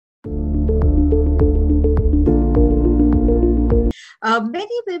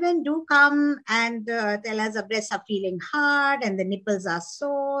Many women do come and tell us the breasts are feeling hard and the nipples are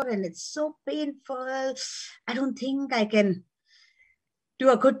sore and it's so painful. I don't think I can do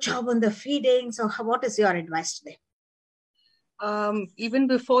a good job on the feeding. So what is your advice today? Even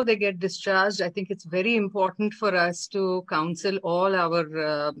before they get discharged, I think it's very important for us to counsel all our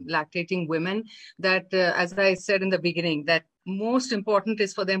lactating women that, as I said in the beginning, that most important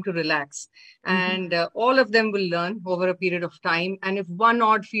is for them to relax. And all of them will learn over a period of time. And if one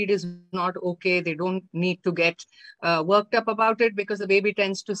odd feed is not okay, they don't need to get worked up about it, because the baby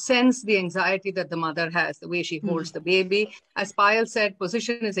tends to sense the anxiety that the mother has, the way she holds the baby. As Payal said,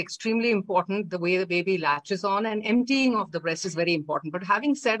 position is extremely important, the way the baby latches on, and emptying of the breast is very important. But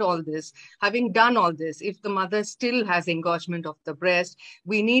having said all this, having done all this, if the mother still has engorgement of the breast,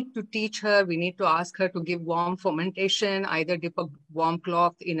 we need to teach her, we need to ask her to give warm fermentation, either dip a warm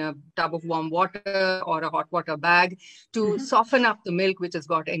cloth in a tub of warm water or a hot water bag to soften up the milk which has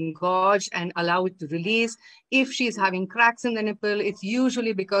got engorged and allow it to release. If she's having cracks in the nipple, it's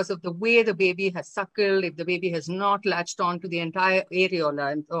usually because of the way the baby has suckled. If the baby has not latched on to the entire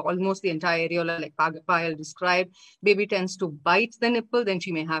areola, almost the entire areola, like Payal described, baby tends to bite the nipple, then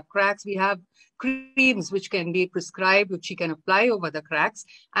she may have cracks. We have creams which can be prescribed, which she can apply over the cracks,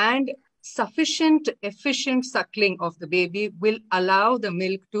 and sufficient, efficient suckling of the baby will allow the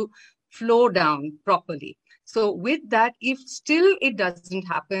milk to flow down properly. So with that, if still it doesn't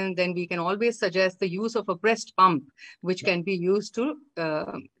happen, then we can always suggest the use of a breast pump, which can be used to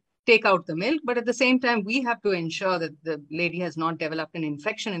take out the milk. But at the same time, we have to ensure that the lady has not developed an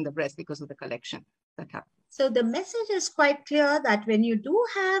infection in the breast because of the collection that happens. So the message is quite clear that when you do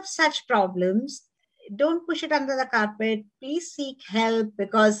have such problems, don't push it under the carpet. Please seek help,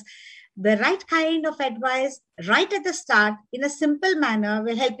 because the right kind of advice right at the start in a simple manner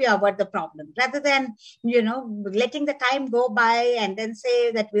will help you avoid the problem, rather than, letting the time go by and then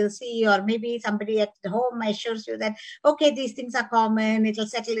say that we'll see, or maybe somebody at home assures you that, okay, these things are common, it'll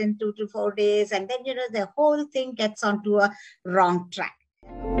settle in 2 to 4 days. And then, the whole thing gets onto a wrong track.